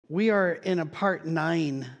We are in a part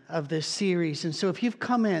 9 of this series, and so if you've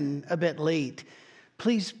come in a bit late,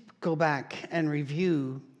 please go back and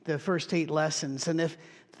review the first 8 lessons. And if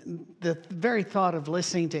the very thought of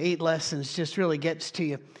listening to 8 lessons just really gets to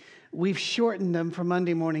you, we've shortened them for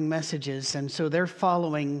Monday morning messages, and so they're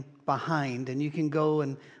following behind, and you can go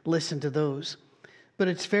and listen to those. But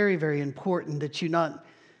it's very, very important that you not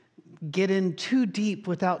get in too deep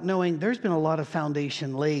without knowing there's been a lot of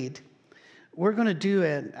foundation laid. We're going to do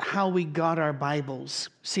a How We Got Our Bibles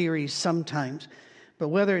series sometimes, but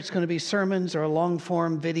whether it's going to be sermons or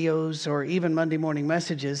long-form videos or even Monday morning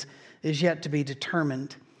messages is yet to be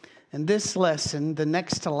determined. And this lesson, the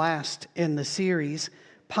next to last in the series,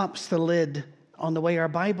 pops the lid on the way our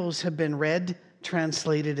Bibles have been read,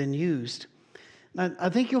 translated, and used. Now, I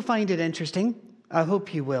think you'll find it interesting. I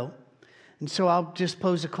hope you will. And so I'll just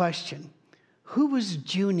pose a question. Who was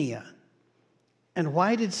Junia? And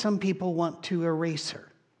why did some people want to erase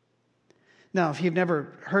her? Now, if you've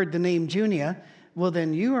never heard the name Junia, well,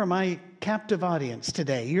 then you are my captive audience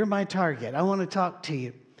today. You're my target. I want to talk to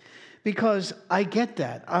you because I get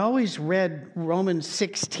that. I always read Romans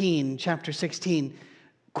 16, chapter 16,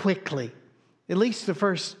 quickly, at least the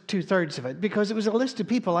first 2/3 of it, because it was a list of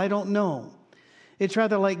people I don't know. It's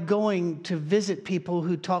rather like going to visit people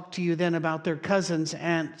who talk to you then about their cousins,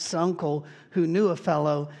 aunts, uncle who knew a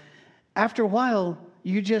fellow. After a while,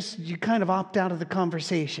 you kind of opt out of the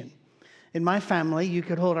conversation. In my family, you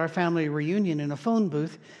could hold our family reunion in a phone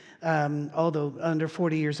booth, although under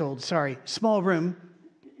 40 years old, sorry, small room.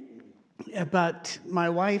 But my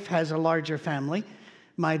wife has a larger family.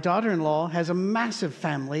 My daughter-in-law has a massive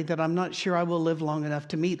family that I'm not sure I will live long enough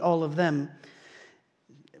to meet all of them.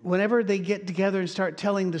 Whenever they get together and start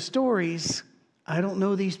telling the stories, I don't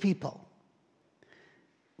know these people.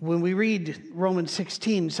 When we read Romans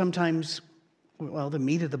 16, sometimes, the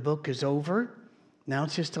meat of the book is over. Now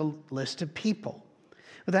it's just a list of people.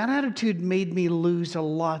 But that attitude made me lose a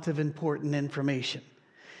lot of important information.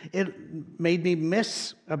 It made me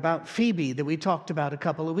miss about Phoebe that we talked about a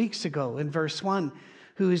couple of weeks ago in verse 1,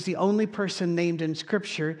 who is the only person named in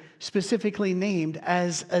Scripture, specifically named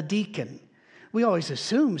as a deacon. We always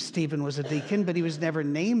assume Stephen was a deacon, but he was never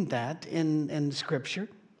named that in Scripture.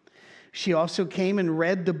 She also came and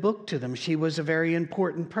read the book to them. She was a very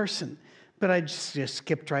important person, but I just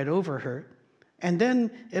skipped right over her. And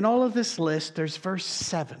then in all of this list, there's verse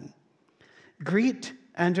 7. Greet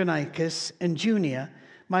Andronicus and Junia,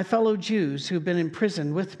 my fellow Jews who've been in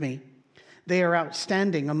prison with me. They are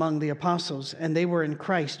outstanding among the apostles, and they were in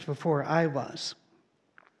Christ before I was.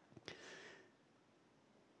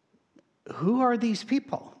 Who are these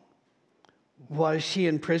people? Was she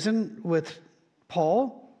in prison with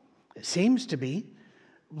Paul? It seems to be.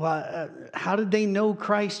 How did they know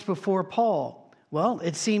Christ before Paul? Well,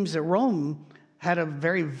 it seems that Rome had a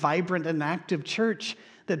very vibrant and active church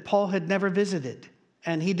that Paul had never visited,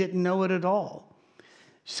 and he didn't know it at all.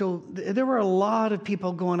 So there were a lot of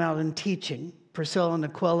people going out and teaching. Priscilla and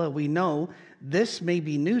Aquila, we know. This may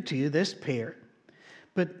be new to you, this pair.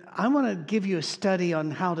 But I want to give you a study on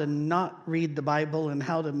how to not read the Bible and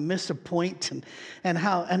how to miss a point and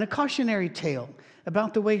a cautionary tale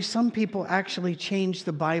about the way some people actually change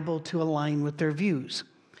the Bible to align with their views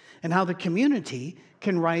and how the community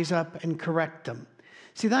can rise up and correct them.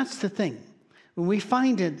 See, that's the thing. When we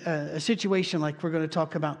find a situation like we're going to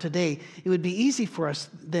talk about today, it would be easy for us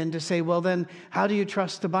then to say, well, then how do you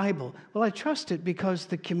trust the Bible? Well, I trust it because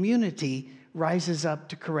the community rises up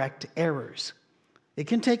to correct errors. It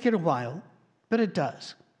can take it a while, but it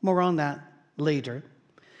does. More on that later.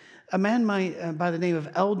 A man by the name of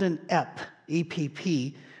Eldon Epp,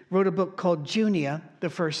 EPP, wrote a book called Junia, the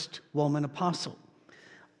First Woman Apostle.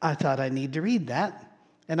 I thought I need to read that,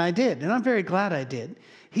 and I did, and I'm very glad I did.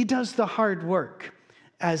 He does the hard work.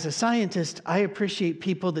 As a scientist, I appreciate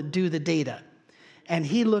people that do the data. And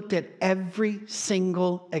he looked at every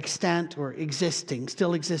single extant or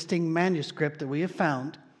still existing manuscript that we have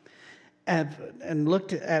found and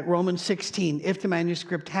looked at Romans 16, if the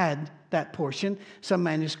manuscript had that portion. Some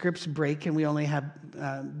manuscripts break and we only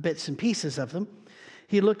have bits and pieces of them.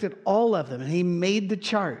 He looked at all of them and he made the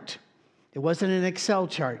chart. It wasn't an Excel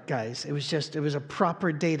chart, guys. It was a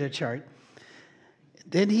proper data chart.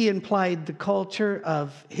 Then he implied the culture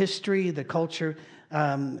of history, the culture,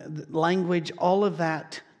 the language, all of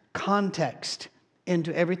that context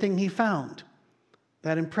into everything he found.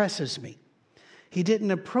 That impresses me. He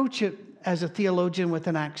didn't approach it as a theologian with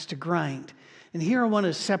an axe to grind. And here I want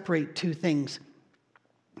to separate two things.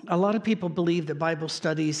 A lot of people believe that Bible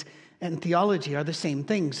studies and theology are the same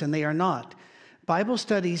things, and they are not. Bible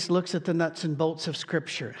studies looks at the nuts and bolts of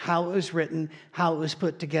Scripture, how it was written, how it was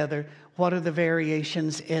put together, what are the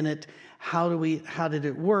variations in it, how did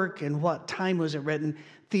it work, and what time was it written.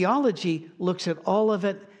 Theology looks at all of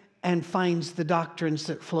it and finds the doctrines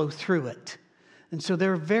that flow through it. And so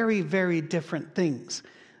they're very, very different things.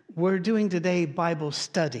 We're doing today Bible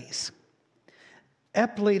studies.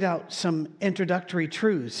 Epp laid out some introductory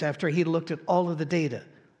truths after he looked at all of the data.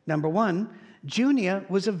 Number one, Junia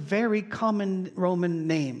was a very common Roman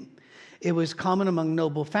name. It was common among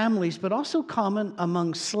noble families, but also common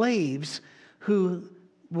among slaves who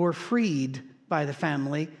were freed by the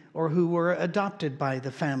family or who were adopted by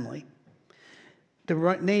the family.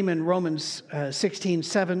 The name in Romans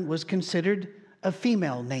 16:7 was considered a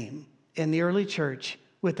female name in the early church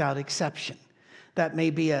without exception. That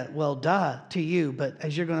may be a, well, duh to you, but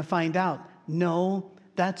as you're going to find out, no,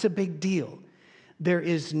 that's a big deal. There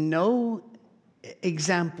is no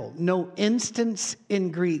example, no instance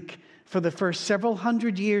in Greek for the first several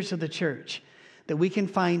hundred years of the church that we can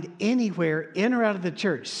find anywhere in or out of the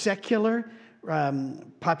church, secular,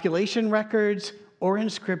 population records, or in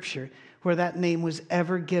Scripture, where that name was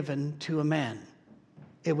ever given to a man.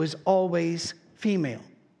 It was always female.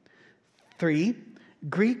 3,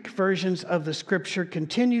 Greek versions of the Scripture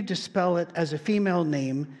continued to spell it as a female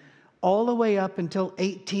name all the way up until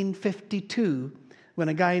 1852, when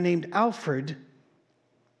a guy named Alfred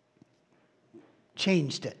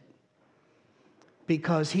changed it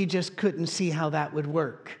because he just couldn't see how that would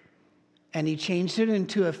work. And he changed it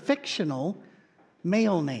into a fictional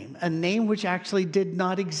male name, a name which actually did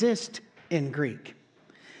not exist in Greek.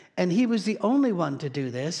 And he was the only one to do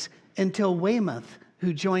this until Weymouth,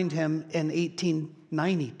 who joined him in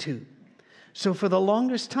 1892. So for the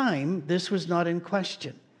longest time, this was not in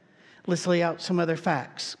question. Let's lay out some other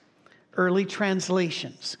facts. Early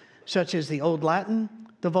translations, such as the Old Latin,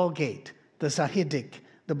 the Vulgate, the Sahidic,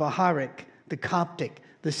 the Baharic, the Coptic,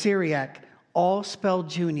 the Syriac, all spelled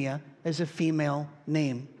Junia as a female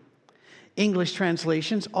name. English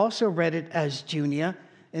translations also read it as Junia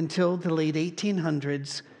until the late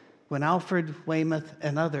 1800s, when Alfred, Weymouth,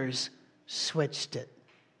 and others switched it.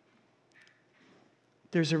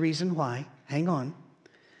 There's a reason why. Hang on.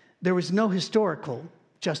 There was no historical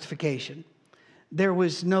justification. There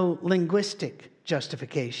was no linguistic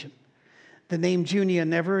justification. The name Junia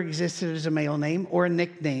never existed as a male name or a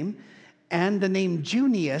nickname, and the name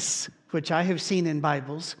Junius, which I have seen in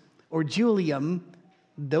Bibles, or Julium,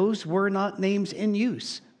 those were not names in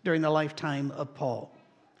use during the lifetime of Paul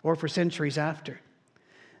or for centuries after.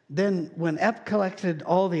 Then when Epp collected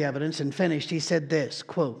all the evidence and finished, he said this,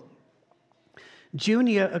 quote,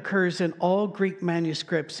 Junia occurs in all Greek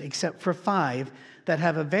manuscripts except for 5 that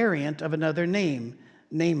have a variant of another name,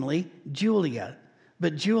 namely Julia.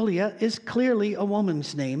 But Julia is clearly a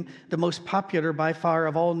woman's name, the most popular by far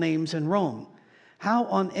of all names in Rome. How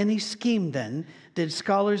on any scheme, then, did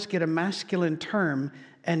scholars get a masculine term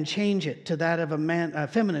and change it to that of a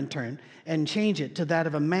feminine term, and change it to that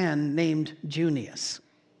of a man named Junius?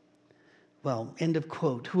 Well, end of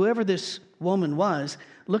quote. Whoever this woman was,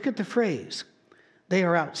 look at the phrase. They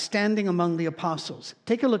are outstanding among the apostles.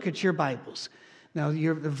 Take a look at your Bibles. Now,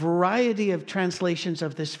 the variety of translations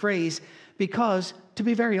of this phrase, because, to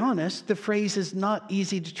be very honest, the phrase is not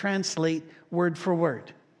easy to translate word for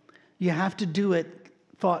word. You have to do it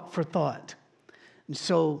thought for thought. And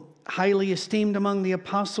so, highly esteemed among the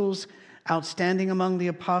apostles, outstanding among the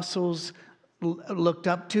apostles, looked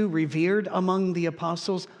up to, revered among the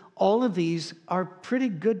apostles, all of these are pretty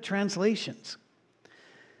good translations.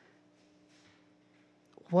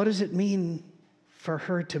 What does it mean for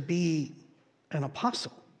her to be an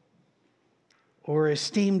apostle or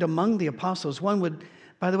esteemed among the apostles? One would,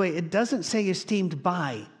 by the way, it doesn't say esteemed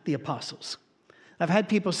by the apostles. I've had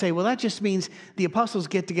people say, well, that just means the apostles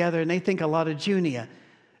get together and they think a lot of Junia.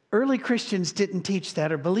 Early Christians didn't teach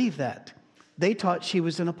that or believe that. They taught she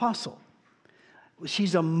was an apostle.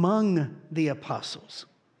 She's among the apostles.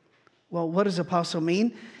 Well, what does apostle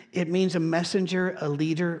mean? It means a messenger, a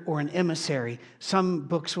leader, or an emissary. Some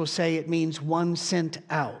books will say it means one sent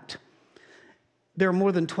out. There are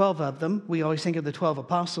more than 12 of them. We always think of the 12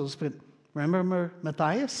 apostles, but remember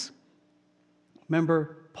Matthias?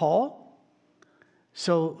 Remember Paul?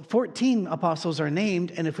 So 14 apostles are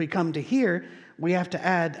named, and if we come to here, we have to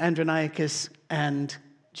add Andronicus and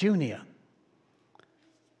Junia.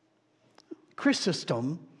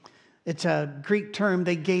 Chrysostom, it's a Greek term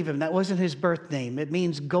they gave him. That wasn't his birth name. It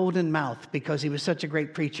means golden mouth because he was such a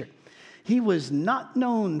great preacher. He was not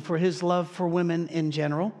known for his love for women in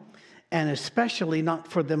general, and especially not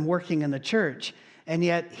for them working in the church. And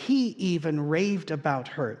yet he even raved about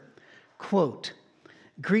her. Quote,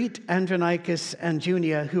 Greet Andronicus and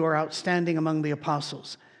Junia, who are outstanding among the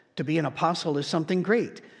apostles. To be an apostle is something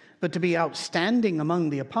great, but to be outstanding among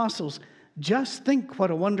the apostles, just think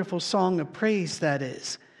what a wonderful song of praise that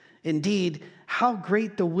is. Indeed, how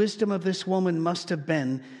great the wisdom of this woman must have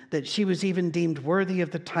been that she was even deemed worthy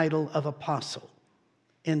of the title of apostle.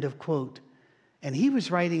 End of quote. And he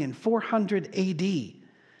was writing in 400 AD.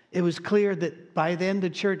 It was clear that by then the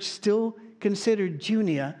church still considered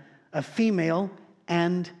Junia a female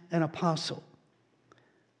and an apostle.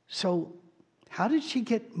 So how did she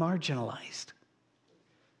get marginalized?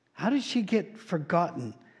 How did she get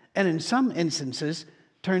forgotten? And in some instances,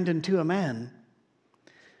 turned into a man?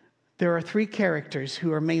 There are three characters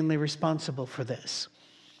who are mainly responsible for this.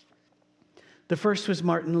 The first was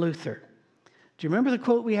Martin Luther. Do you remember the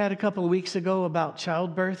quote we had a couple of weeks ago about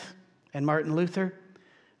childbirth and Martin Luther,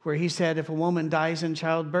 where he said, if a woman dies in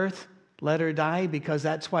childbirth, let her die because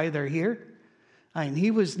that's why they're here? I mean,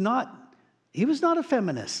 he was not a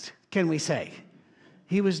feminist, can we say?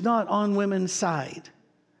 He was not on women's side.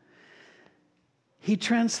 He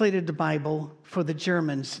translated the Bible for the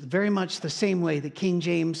Germans very much the same way that King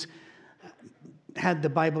James had the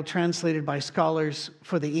Bible translated by scholars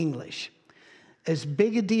for the English. As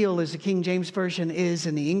big a deal as the King James Version is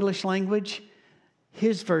in the English language,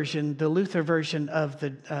 his version, the Luther version of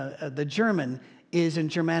the German, is in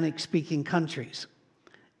Germanic-speaking countries.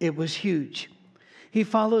 It was huge. He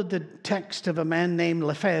followed the text of a man named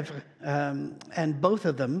Lefebvre, and both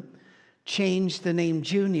of them changed the name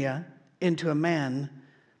Junia into a man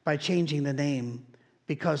by changing the name,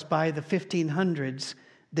 because by the 1500s,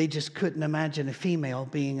 they just couldn't imagine a female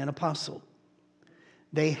being an apostle.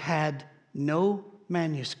 They had no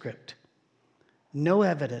manuscript, no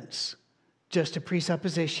evidence, just a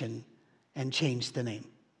presupposition, and changed the name.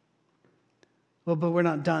 Well, but we're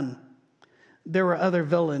not done. There were other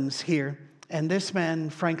villains here, and this man,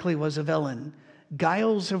 frankly, was a villain.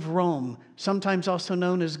 Giles of Rome, sometimes also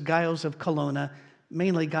known as Giles of Colonna,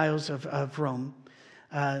 mainly Giles of Rome.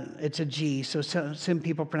 It's a G, so some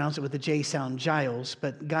people pronounce it with the J sound, Giles,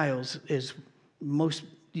 but Giles is most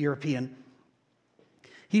European.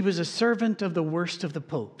 He was a servant of the worst of the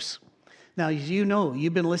popes. Now, as you know,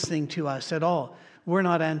 you've been listening to us at all. We're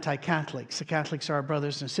not anti-Catholics. The Catholics are our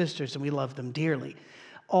brothers and sisters, and we love them dearly.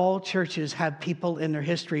 All churches have people in their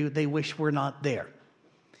history they wish were not there.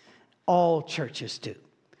 All churches do.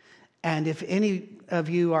 And if any of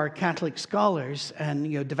you are Catholic scholars and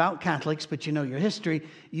devout Catholics, but you know your history,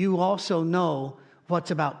 you also know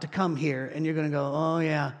what's about to come here, and you're going to go, oh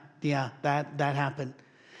yeah, that happened.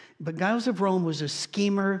 But Giles of Rome was a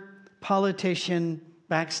schemer, politician,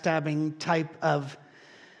 backstabbing type of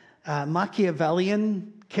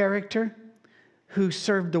Machiavellian character who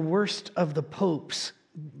served the worst of the popes,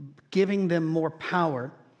 giving them more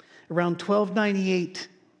power. Around 1298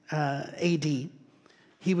 AD,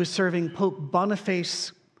 he was serving Pope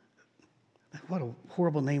Boniface. What a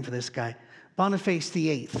horrible name for this guy. Boniface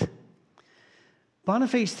VIII.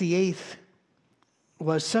 Boniface VIII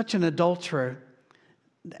was such an adulterer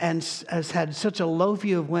and has had such a low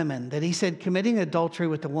view of women that he said committing adultery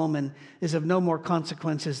with a woman is of no more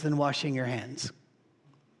consequences than washing your hands.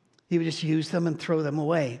 He would just use them and throw them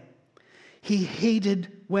away. He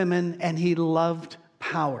hated women and he loved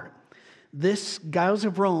power. This Giles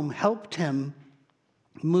of Rome helped him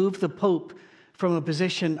move the Pope from a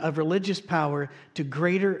position of religious power to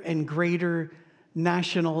greater and greater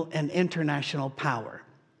national and international power,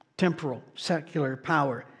 temporal, secular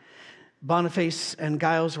power. Boniface and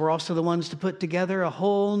Giles were also the ones to put together a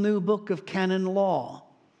whole new book of canon law,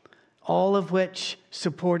 all of which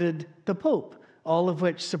supported the Pope, all of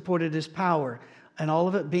which supported his power, and all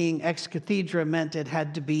of it being ex cathedra meant it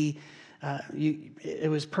had to be,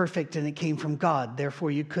 it was perfect and it came from God,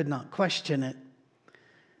 therefore you could not question it.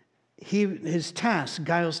 His task,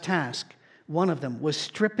 Giles' task, one of them, was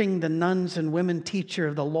stripping the nuns and women teacher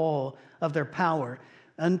of the law of their power.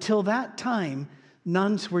 Until that time,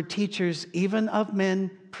 nuns were teachers even of men,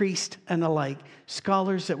 priests, and alike,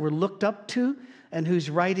 scholars that were looked up to and whose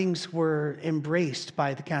writings were embraced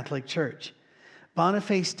by the Catholic Church.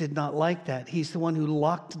 Boniface did not like that. He's the one who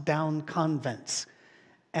locked down convents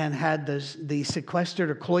and had the sequestered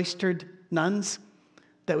or cloistered nuns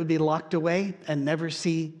that would be locked away and never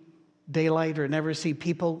see daylight or never see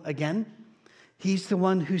people again. He's the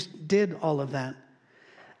one who did all of that.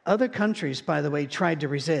 Other countries, by the way, tried to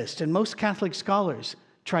resist, and most Catholic scholars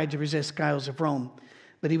tried to resist Giles of Rome,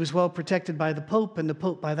 but he was well protected by the Pope, and the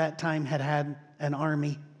Pope by that time had an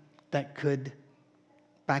army that could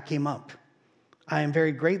back him up. I am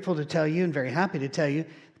very grateful to tell you and very happy to tell you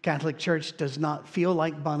the Catholic Church does not feel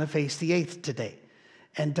like Boniface VIII today.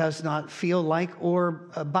 and does not feel like or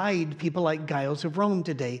abide people like Giles of Rome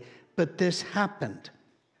today. But this happened.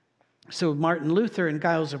 So Martin Luther and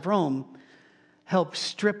Giles of Rome helped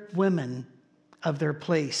strip women of their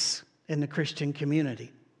place in the Christian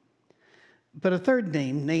community. But a third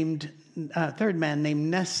man named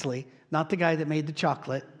Nestle, not the guy that made the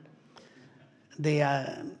chocolate.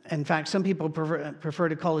 In fact, some people prefer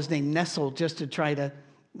to call his name Nestle just to try to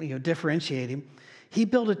differentiate him. He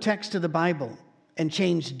built a text of the Bible and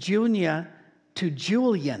changed Junia to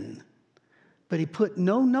Julian, but he put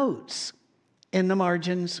no notes in the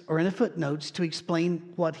margins or in the footnotes to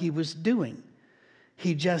explain what he was doing.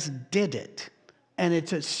 He just did it. And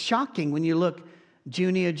it's shocking when you look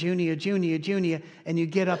Junia, and you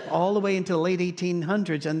get up all the way into the late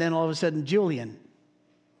 1800s, and then all of a sudden Julian.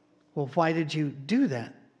 Well, why did you do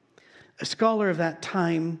that? A scholar of that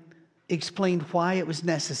time explained why it was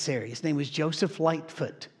necessary. His name was Joseph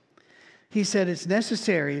Lightfoot. He said it's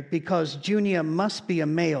necessary because Junia must be a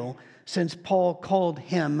male, since Paul called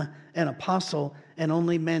him an apostle, and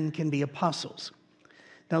only men can be apostles.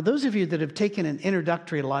 Now, those of you that have taken an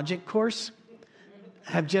introductory logic course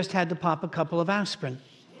have just had to pop a couple of aspirin.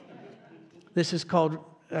 This is called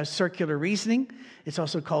circular reasoning. It's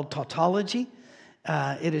also called tautology.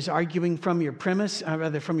 It is arguing from your premise,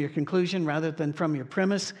 rather from your conclusion, rather than from your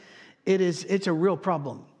premise. It's a real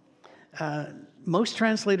problem. Most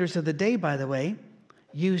translators of the day, by the way,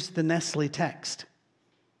 used the Nestle text.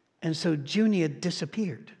 And so Junia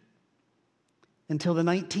disappeared until the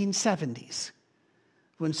 1970s,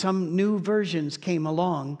 when some new versions came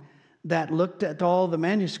along that looked at all the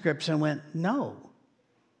manuscripts and went, no,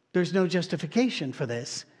 there's no justification for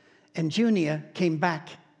this. And Junia came back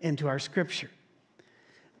into our scripture.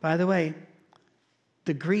 By the way,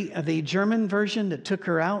 the German version that took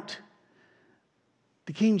her out,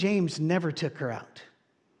 the King James never took her out.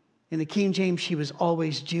 In the King James, she was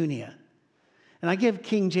always Junia. And I give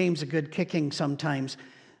King James a good kicking sometimes.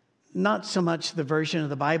 Not so much the version of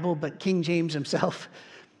the Bible, but King James himself,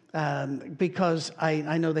 because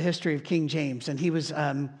I know the history of King James, and he was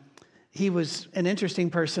an interesting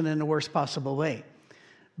person in the worst possible way.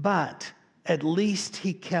 But at least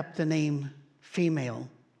he kept the name female,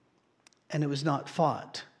 and it was not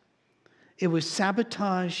fought. It was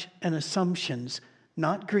sabotage and assumptions,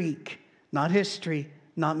 not Greek, not history,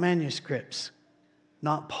 not manuscripts,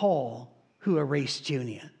 not Paul, who erased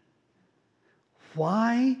Junia.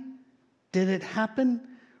 Why did it happen?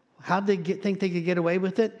 How did they think they could get away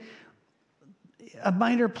with it? A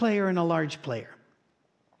minor player and a large player.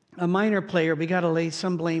 A minor player, we got to lay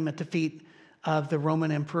some blame at the feet of the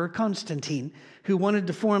Roman Emperor Constantine, who wanted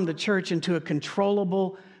to form the church into a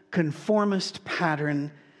controllable, conformist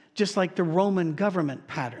pattern, just like the Roman government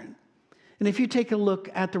pattern. And if you take a look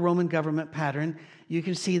at the Roman government pattern, you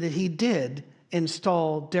can see that he did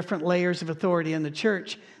install different layers of authority in the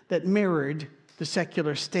church that mirrored the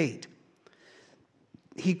secular state.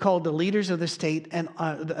 He called the leaders of the state and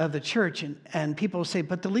of the church, and people say,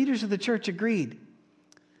 but the leaders of the church agreed.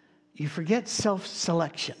 You forget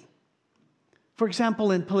self-selection. For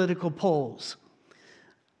example, in political polls,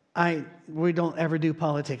 we don't ever do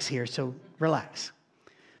politics here, so relax.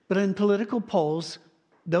 But in political polls,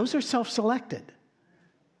 those are self-selected.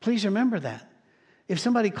 Please remember that. If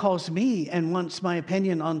somebody calls me and wants my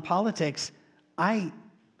opinion on politics, I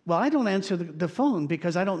don't answer the phone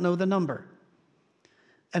because I don't know the number.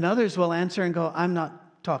 And others will answer and go, I'm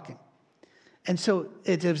not talking. And so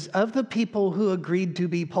it is of the people who agreed to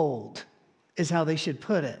be polled, is how they should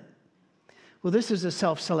put it. Well, this is a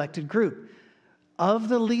self-selected group. Of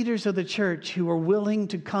the leaders of the church who were willing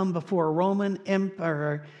to come before a Roman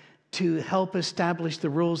emperor to help establish the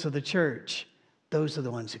rules of the church, those are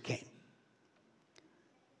the ones who came.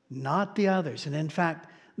 Not the others. And in fact,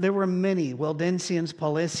 there were many Waldensians,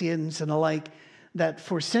 Paulicians, and the like that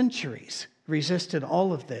for centuries resisted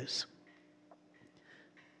all of this.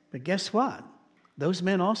 But guess what? Those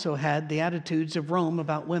men also had the attitudes of Rome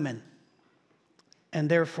about women. And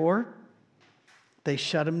therefore, they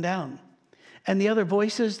shut them down. And the other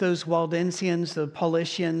voices, those Waldensians, the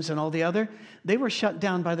Paulicians, and all the other, they were shut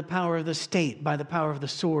down by the power of the state, by the power of the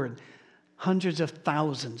sword. Hundreds of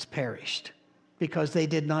thousands perished because they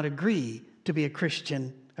did not agree to be a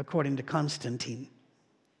Christian according to Constantine.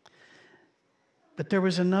 But there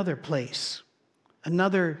was another place,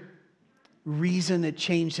 another reason it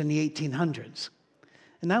changed in the 1800s.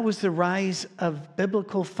 And that was the rise of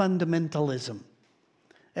biblical fundamentalism.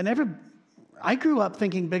 And I grew up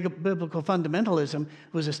thinking biblical fundamentalism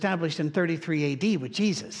was established in 33 AD with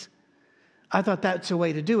Jesus. I thought that's the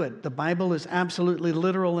way to do it. The Bible is absolutely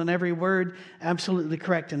literal in every word, absolutely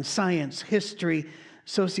correct in science, history,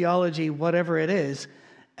 sociology, whatever it is,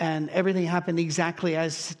 and everything happened exactly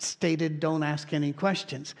as stated, don't ask any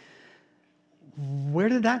questions. Where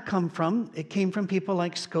did that come from? It came from people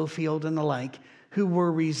like Schofield and the like, who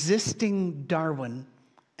were resisting Darwin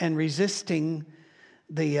and resisting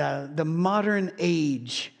the modern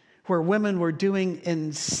age where women were doing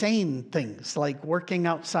insane things like working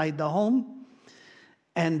outside the home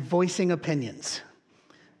and voicing opinions.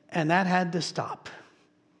 And that had to stop.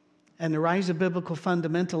 And the rise of biblical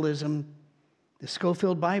fundamentalism, the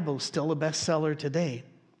Schofield Bible is still a bestseller today.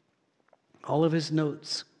 All of his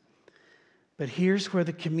notes. But here's where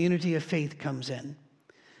the community of faith comes in.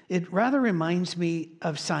 It rather reminds me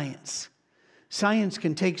of science. Science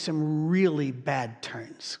can take some really bad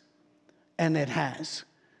turns, and it has.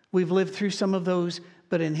 We've lived through some of those,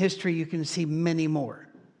 but in history you can see many more.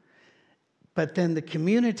 But then the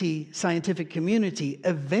community, scientific community,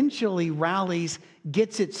 eventually rallies,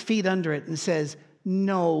 gets its feet under it and says,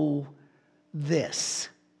 no, this.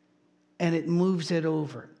 And it moves it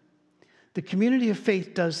over. The community of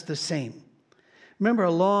faith does the same. Remember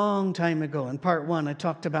a long time ago in part 1, I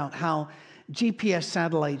talked about how GPS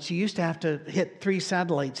satellites, you used to have to hit 3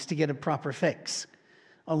 satellites to get a proper fix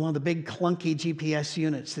on one of the big clunky GPS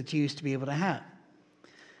units that you used to be able to have.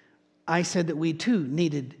 I said that we too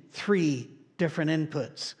needed 3 different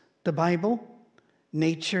inputs: the Bible,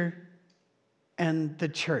 nature, and the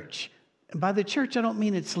church. And by the church, I don't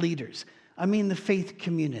mean its leaders. I mean the faith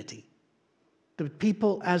community, the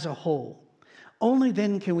people as a whole. Only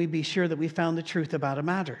then can we be sure that we found the truth about a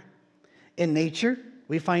matter. In nature,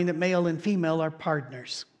 we find that male and female are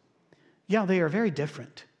partners. Yeah, they are very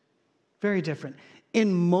different. Very different.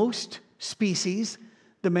 In most species,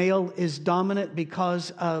 the male is dominant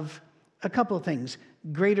because of a couple of things: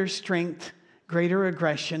 greater strength, greater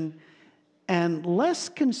aggression, and less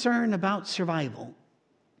concern about survival.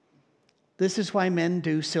 This is why men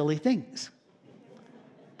do silly things.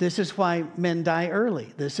 This is why men die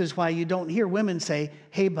early. This is why you don't hear women say,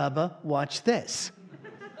 hey, Bubba, watch this.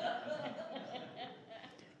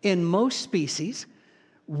 In most species,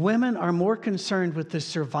 women are more concerned with the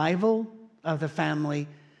survival of the family,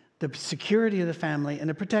 the security of the family, and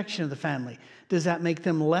the protection of the family. Does that make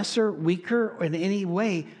them lesser, weaker in any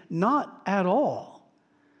way? Not at all.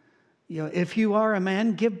 You know, if you are a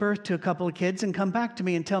man, give birth to a couple of kids and come back to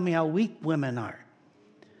me and tell me how weak women are.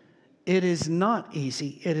 It is not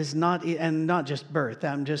easy. It is not, and not just birth.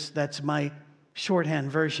 That's my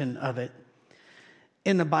shorthand version of it.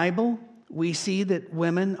 In the Bible, we see that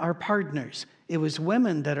women are partners. It was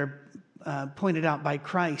women that are pointed out by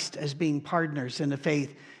Christ as being partners in the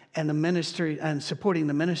faith and the ministry and supporting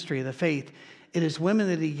the ministry of the faith. It is women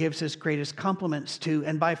that he gives his greatest compliments to,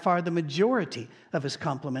 and by far the majority of his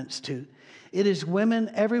compliments to. It is women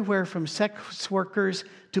everywhere from sex workers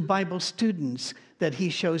to Bible students that he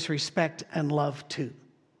shows respect and love to.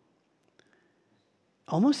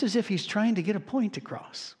 Almost as if he's trying to get a point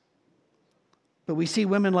across. But we see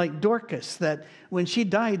women like Dorcas, that when she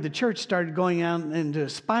died, the church started going out into a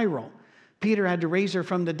spiral. Peter had to raise her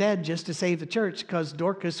from the dead just to save the church because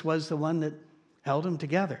Dorcas was the one that held them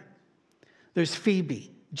together. There's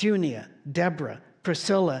Phoebe, Junia, Deborah,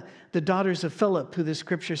 Priscilla, the daughters of Philip, who the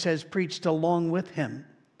scripture says preached along with him.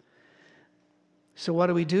 So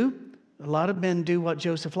what do? A lot of men do what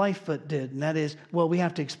Joseph Lightfoot did, and that is, well, we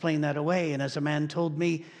have to explain that away. And as a man told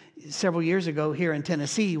me several years ago here in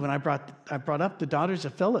Tennessee, when I brought up the daughters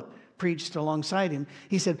of Philip, preached alongside him,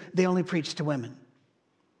 he said, they only preach to women.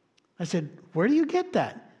 I said, where do you get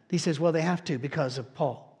that? He says, well, they have to because of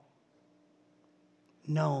Paul.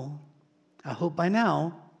 No. I hope by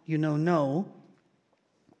now you know no.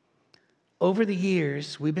 Over the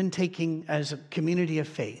years, we've been taking, as a community of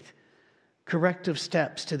faith, corrective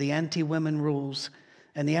steps to the anti-women rules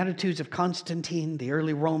and the attitudes of Constantine, the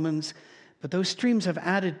early Romans. But those streams of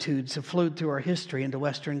attitudes have flowed through our history into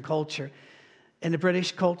Western culture. In the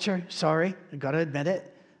British culture, sorry, I've got to admit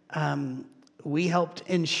it, we helped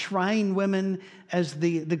enshrine women as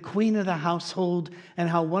the queen of the household and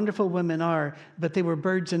how wonderful women are, but they were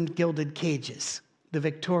birds in gilded cages, the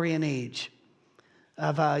Victorian age.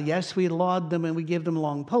 Yes, we laud them and we give them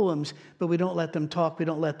long poems, but we don't let them talk, we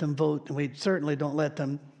don't let them vote, and we certainly don't let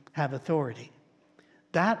them have authority.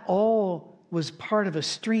 That all was part of a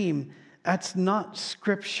stream. That's not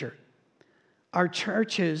Scripture. Our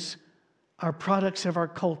churches are products of our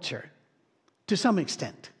culture, to some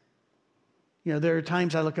extent. You know, there are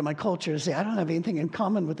times I look at my culture and say, I don't have anything in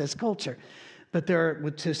common with this culture. But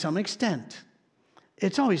to some extent,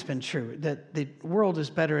 it's always been true that the world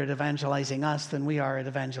is better at evangelizing us than we are at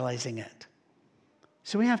evangelizing it.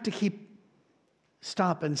 So we have to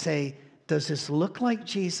stop and say, does this look like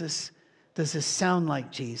Jesus? Does this sound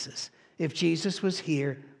like Jesus? If Jesus was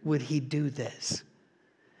here, would he do this?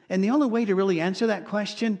 And the only way to really answer that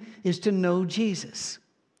question is to know Jesus.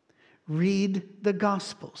 Read the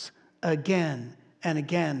Gospels again and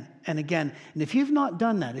again and again. And if you've not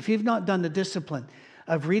done that, if you've not done the discipline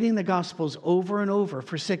of reading the Gospels over and over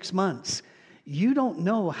for 6 months, you don't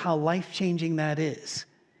know how life-changing that is.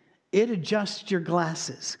 It adjusts your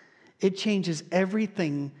glasses. It changes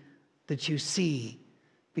everything that you see,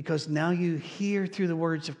 because now you hear through the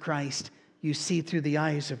words of Christ, you see through the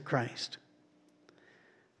eyes of Christ.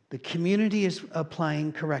 The community is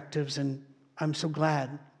applying correctives, and I'm so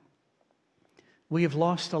glad. We have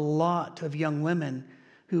lost a lot of young women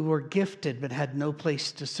who were gifted but had no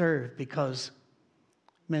place to serve because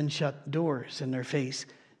men shut doors in their face.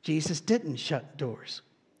 Jesus didn't shut doors.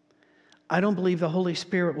 I don't believe the Holy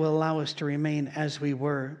Spirit will allow us to remain as we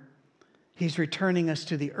were. He's returning us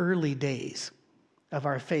to the early days of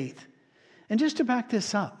our faith. And just to back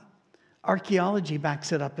this up, archaeology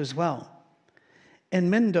backs it up as well. In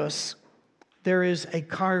Mindos, there is a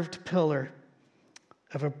carved pillar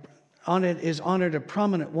on it is honored a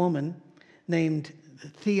prominent woman named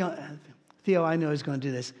Theo, I know is going to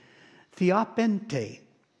do this, Theopente.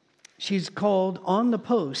 She's called on the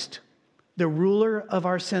post the ruler of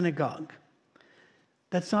our synagogue.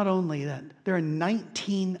 That's not only that. There are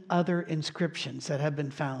 19 other inscriptions that have been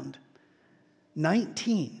found.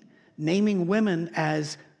 19, naming women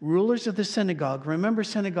as rulers of the synagogue. Remember,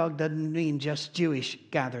 synagogue doesn't mean just Jewish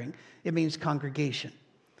gathering. It means congregation.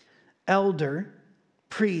 Elder,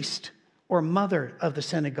 priest, or mother of the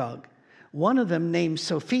synagogue. One of them, named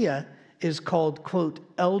Sophia, is called, quote,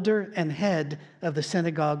 elder and head of the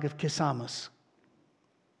synagogue of Kissamos.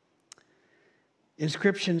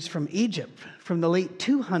 Inscriptions from Egypt from the late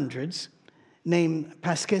 200s name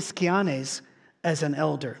Paskiskianes as an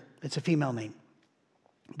elder. It's a female name.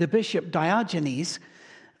 The bishop Diogenes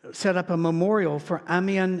set up a memorial for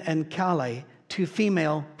Ammian and Calais, 2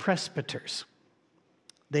 female presbyters.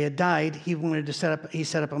 They had died. He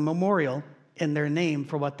set up a memorial in their name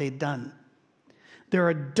for what they'd done. There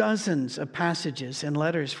are dozens of passages and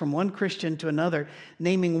letters from one Christian to another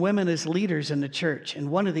naming women as leaders in the church. And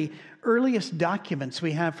one of the earliest documents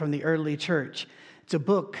we have from the early church, it's a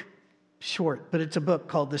book, short, but it's a book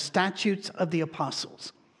called The Statutes of the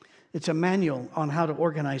Apostles. It's a manual on how to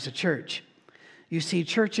organize a church. You see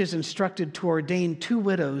churches instructed to ordain 2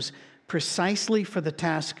 widows precisely for the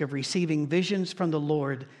task of receiving visions from the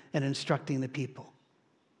Lord and instructing the people.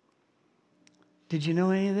 Did you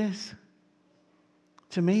know any of this?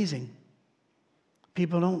 It's amazing.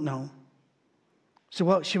 People don't know. So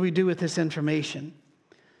what should we do with this information?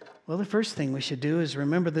 Well, the first thing we should do is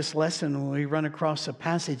remember this lesson when we run across a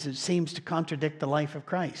passage that seems to contradict the life of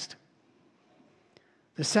Christ.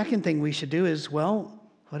 The second thing we should do is,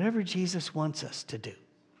 whatever Jesus wants us to do.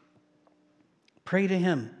 Pray to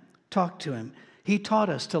him. Talk to him. He taught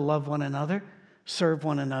us to love one another, serve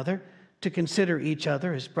one another, to consider each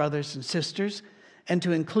other as brothers and sisters, and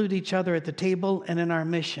to include each other at the table and in our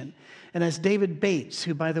mission. And as David Bates,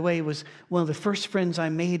 who, by the way, was one of the first friends I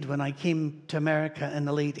made when I came to America in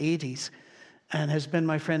the late 80s, and has been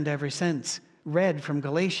my friend ever since, read from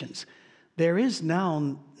Galatians, there is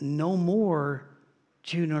now no more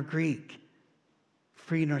Jew nor Greek,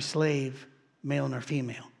 free nor slave, male nor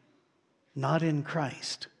female. Not in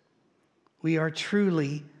Christ. We are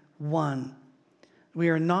truly one. We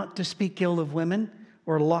are not to speak ill of women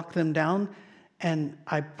or lock them down. And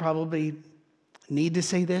I probably need to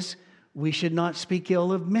say this, we should not speak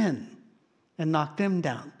ill of men and knock them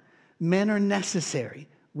down. Men are necessary.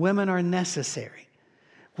 Women are necessary.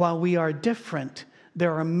 While we are different,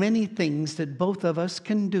 there are many things that both of us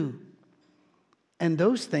can do. And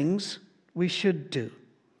those things we should do.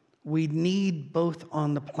 We need both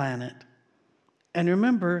on the planet. And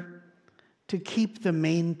remember to keep the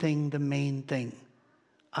main thing the main thing.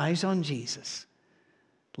 Eyes on Jesus.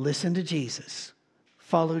 Listen to Jesus.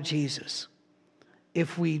 Follow Jesus.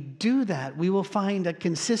 If we do that, we will find a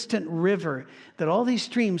consistent river that all these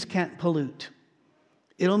streams can't pollute.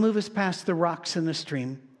 It'll move us past the rocks in the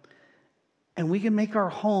stream, and we can make our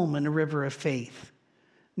home in a river of faith,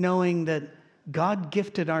 knowing that God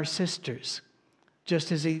gifted our sisters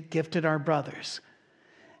just as he gifted our brothers.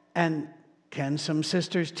 And can some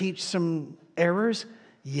sisters teach some errors?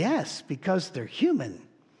 Yes, because they're human.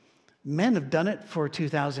 Men have done it for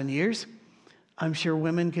 2,000 years. I'm sure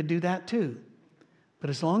women could do that too. But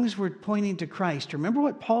as long as we're pointing to Christ, remember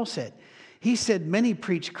what Paul said. He said many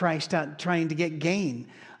preached Christ out trying to get gain.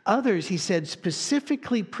 Others, he said,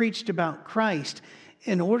 specifically preached about Christ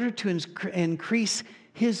in order to increase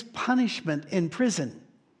his punishment in prison,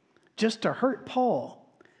 just to hurt Paul.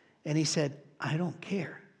 And he said, I don't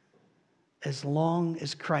care as long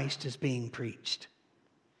as Christ is being preached.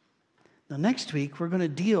 Now, next week, we're going to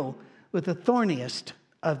deal with the thorniest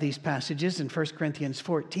of these passages in 1 Corinthians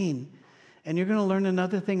 14. And you're going to learn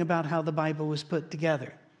another thing about how the Bible was put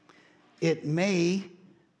together. It may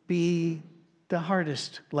be the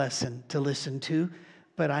hardest lesson to listen to,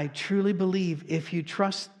 but I truly believe if you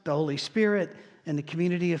trust the Holy Spirit and the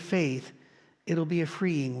community of faith, it'll be a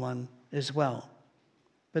freeing one as well.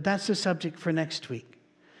 But that's the subject for next week.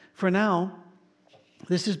 For now,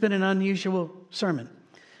 this has been an unusual sermon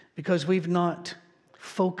because we've not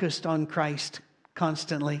focused on Christ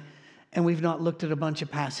constantly and we've not looked at a bunch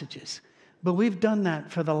of passages. But we've done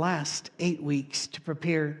that for the last 8 weeks to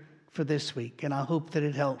prepare for this week, and I hope that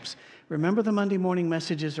it helps. Remember, the Monday morning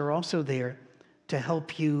messages are also there to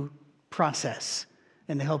help you process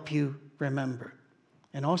and to help you remember.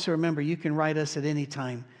 And also remember, you can write us at any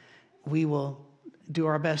time. We will do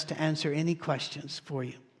our best to answer any questions for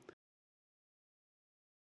you.